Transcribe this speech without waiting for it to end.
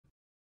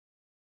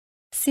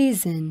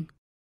season,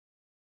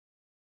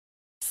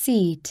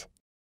 seat,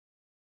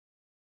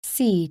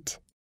 seat,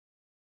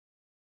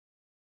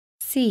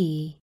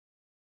 sea,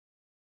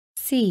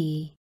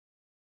 sea,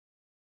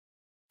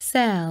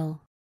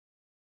 cell,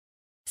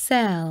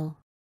 cell,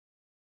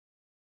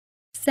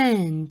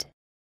 send,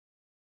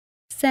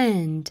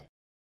 send,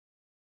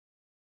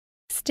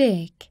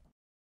 stick,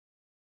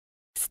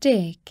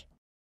 stick,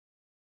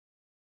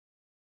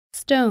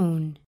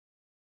 stone,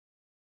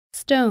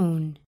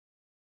 stone,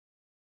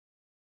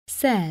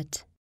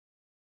 set,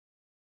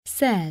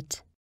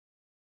 set,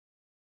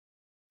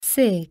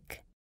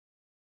 sick,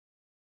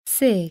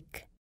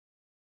 sick,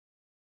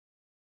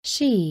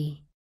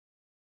 she,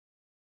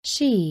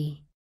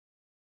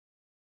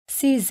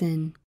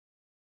 season,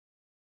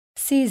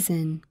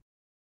 season,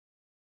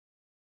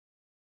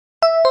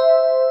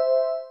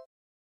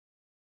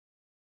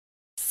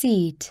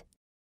 seat,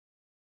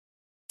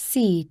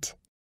 seat,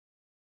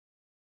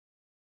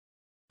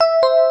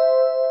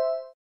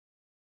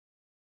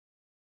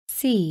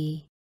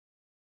 sea,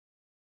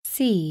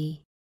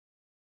 sea,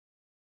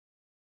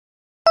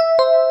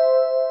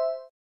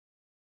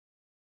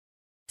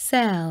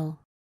 cell,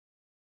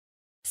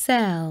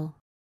 cell,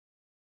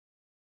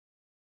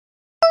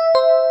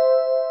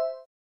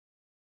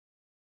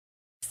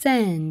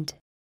 send,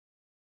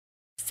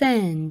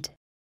 send,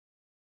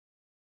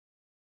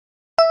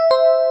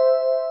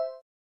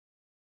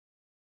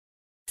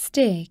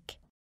 stick,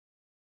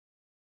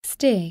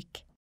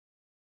 stick,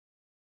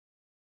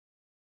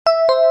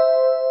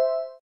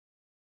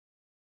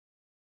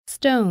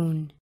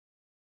 stone,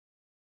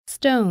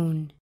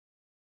 stone,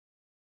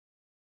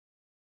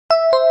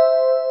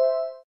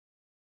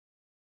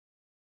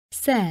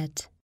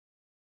 set,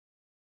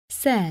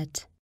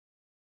 set,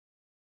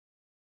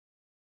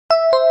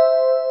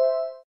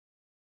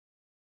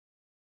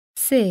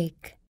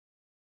 sick,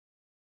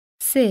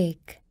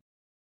 sick,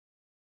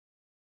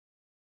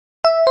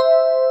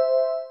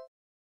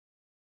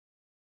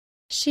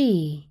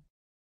 she,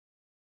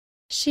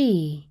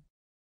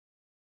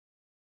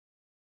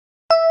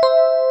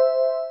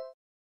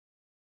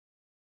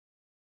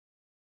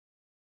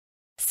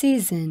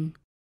 season,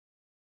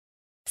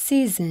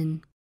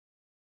 season,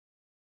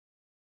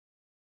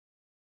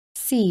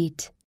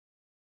 seat,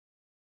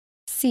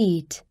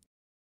 seat,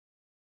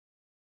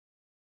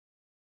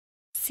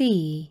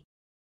 sea,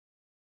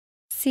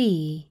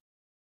 sea,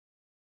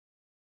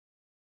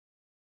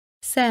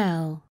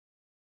 cell,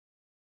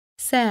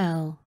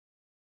 cell,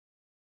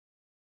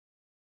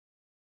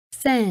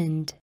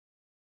 send,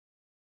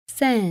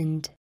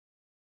 send,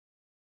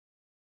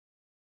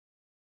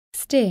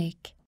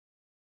 stick,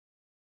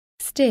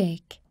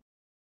 stick,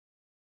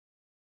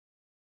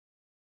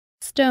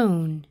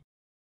 stone,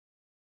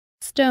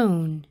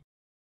 stone,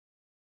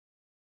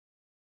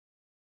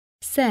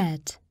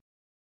 set,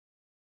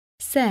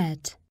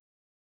 set,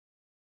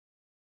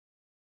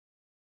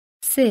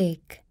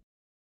 sick,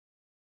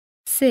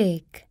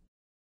 sick,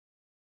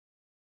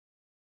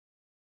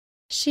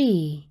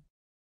 she,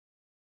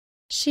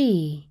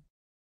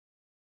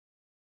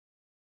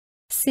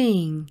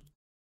 sing,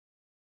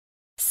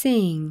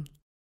 sing,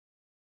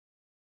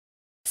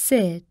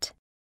 sit,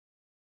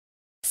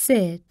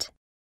 sit,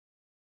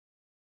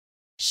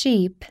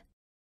 sheep,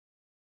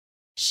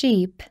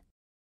 sheep,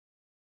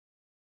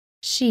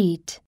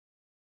 sheet,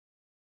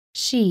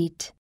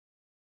 sheet,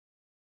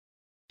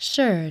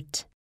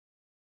 shirt,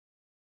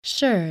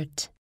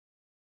 shirt,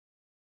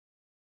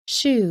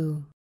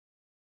 shoe,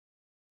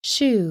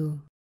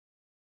 shoe,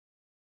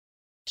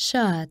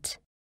 shut,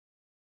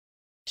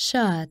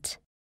 shut,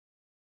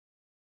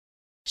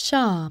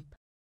 shop,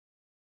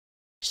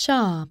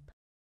 shop,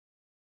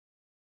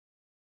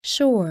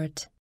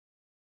 short,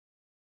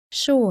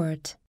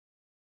 short,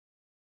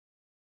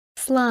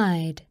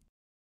 slide,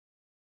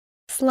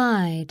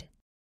 slide,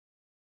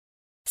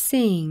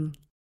 sing,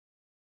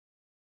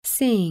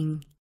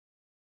 sing,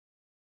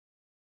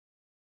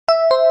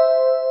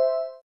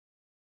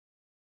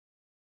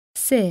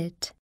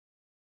 sit,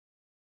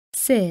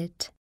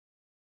 sit,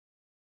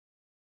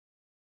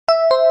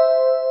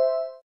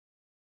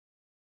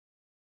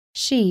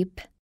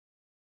 sheep,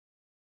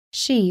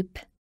 sheep,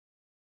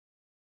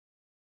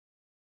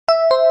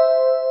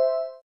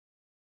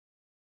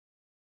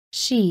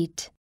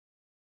 sheet,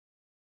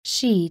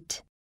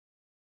 sheet,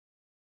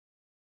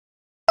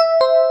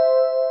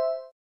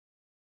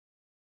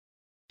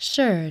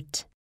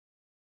 shirt,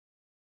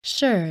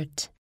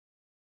 shirt,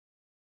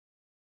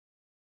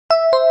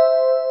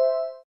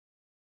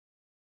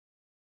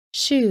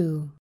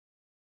 shoe,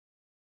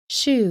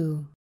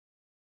 shoe,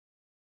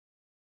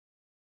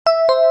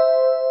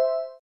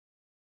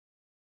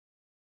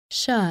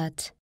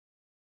 shut,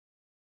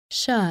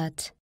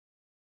 shut,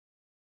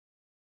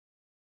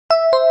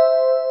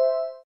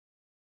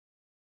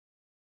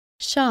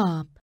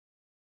 shop,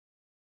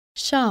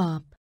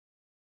 shop,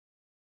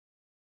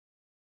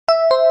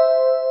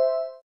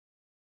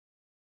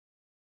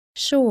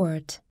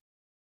 short,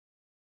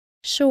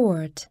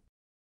 short,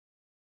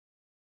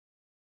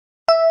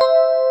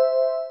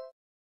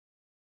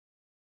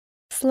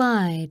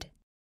 slide,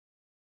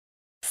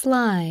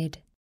 slide,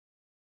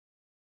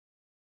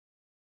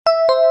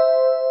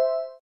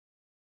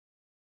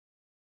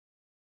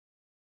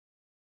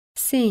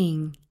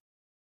 sing,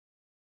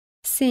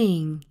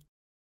 sing.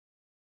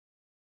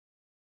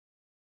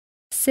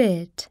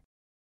 Sit,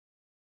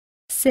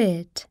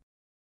 sit.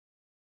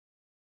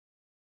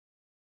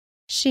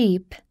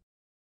 Sheep,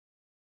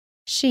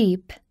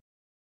 sheep.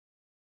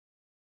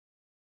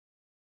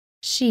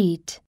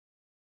 Sheet,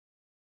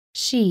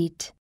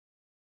 sheet.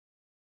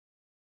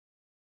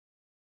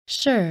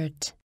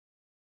 Shirt,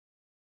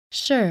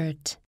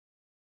 shirt.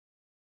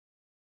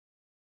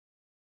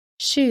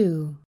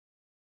 Shoe,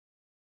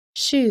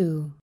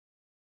 shoe.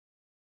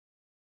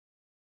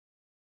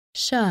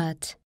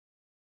 Shut,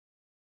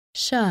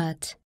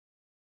 shut.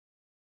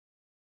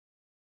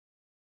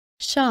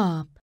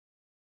 Shop,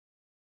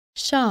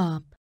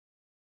 shop.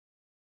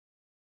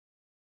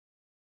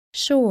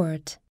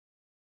 Short,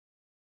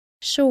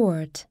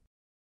 short.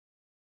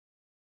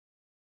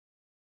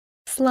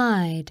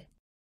 Slide,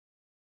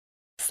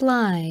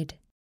 slide.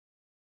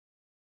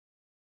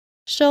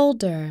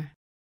 Shoulder,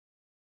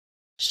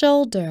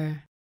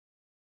 shoulder.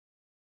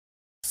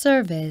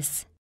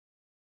 Service,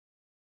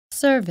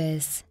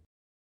 service.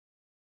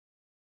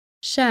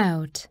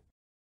 Shout,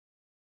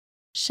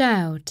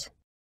 shout.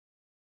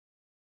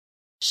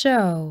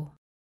 Show,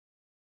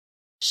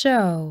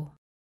 show.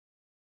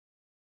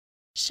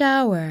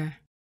 Shower,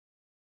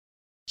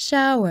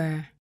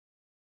 shower.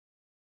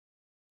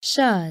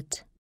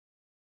 Shut,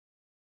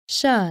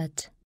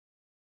 shut.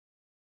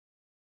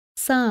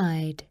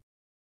 Side,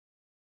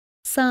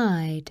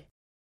 side.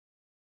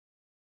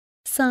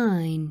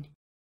 Sign,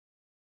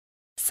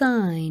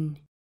 sign.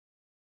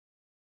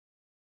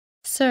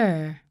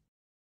 Sir,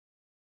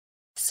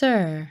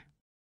 sir.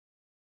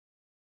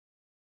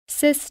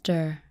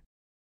 Sister,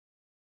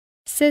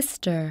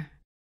 sister.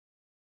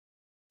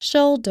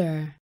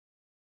 Shoulder,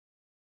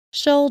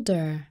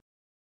 shoulder.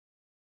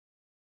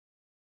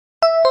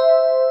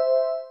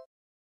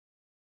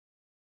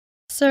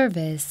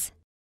 Service,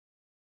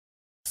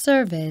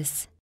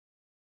 service.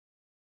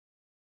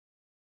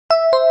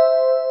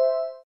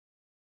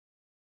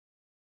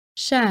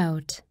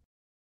 Shout,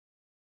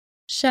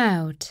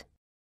 shout.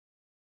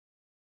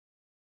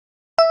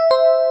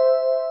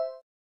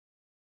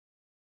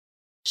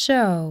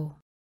 Show,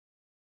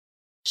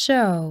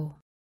 show.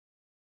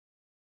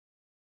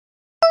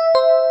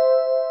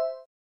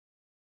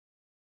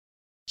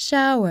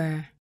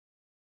 Shower,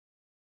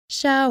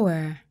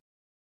 shower.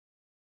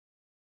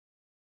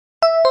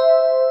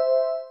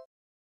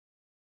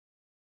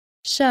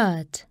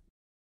 Shut,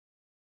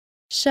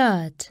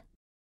 shut.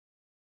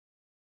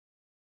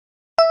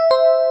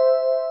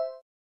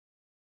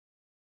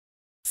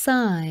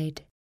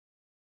 Side,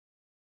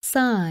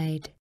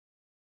 side.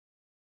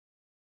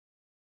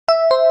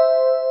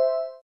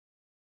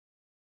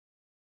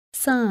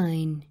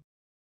 Sign,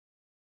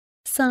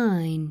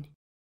 sign.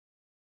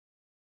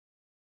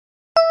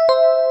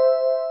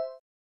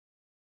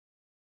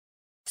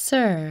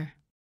 Sir,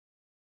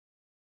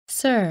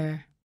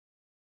 sir.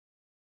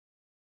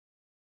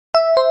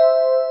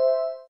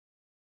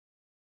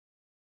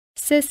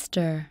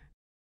 Sister,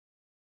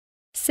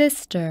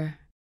 sister.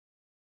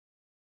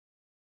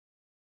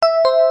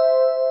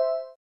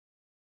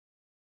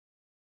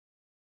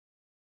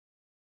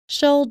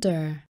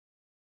 Shoulder,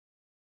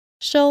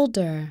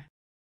 shoulder.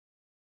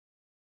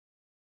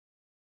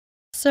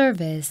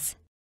 Service,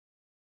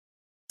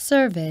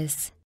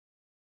 service.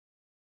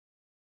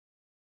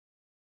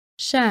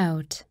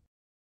 Shout,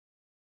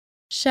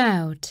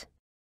 shout.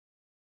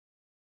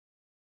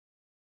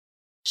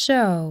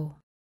 Show,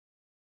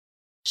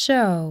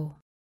 show.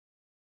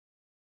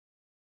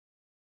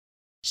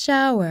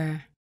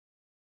 Shower,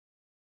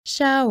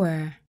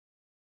 shower.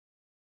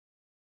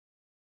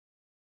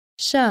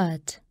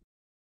 Shut,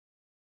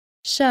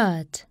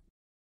 shut.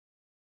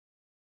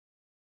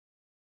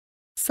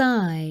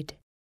 Side,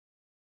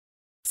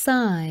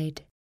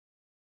 side.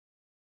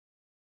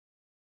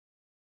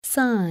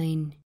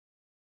 Sign,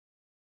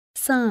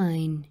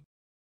 sign.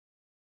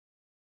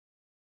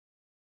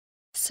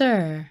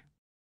 Sir,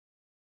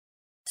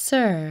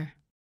 sir.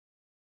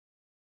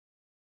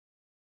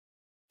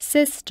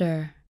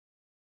 Sister,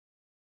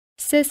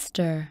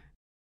 sister.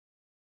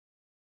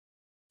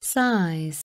 Size,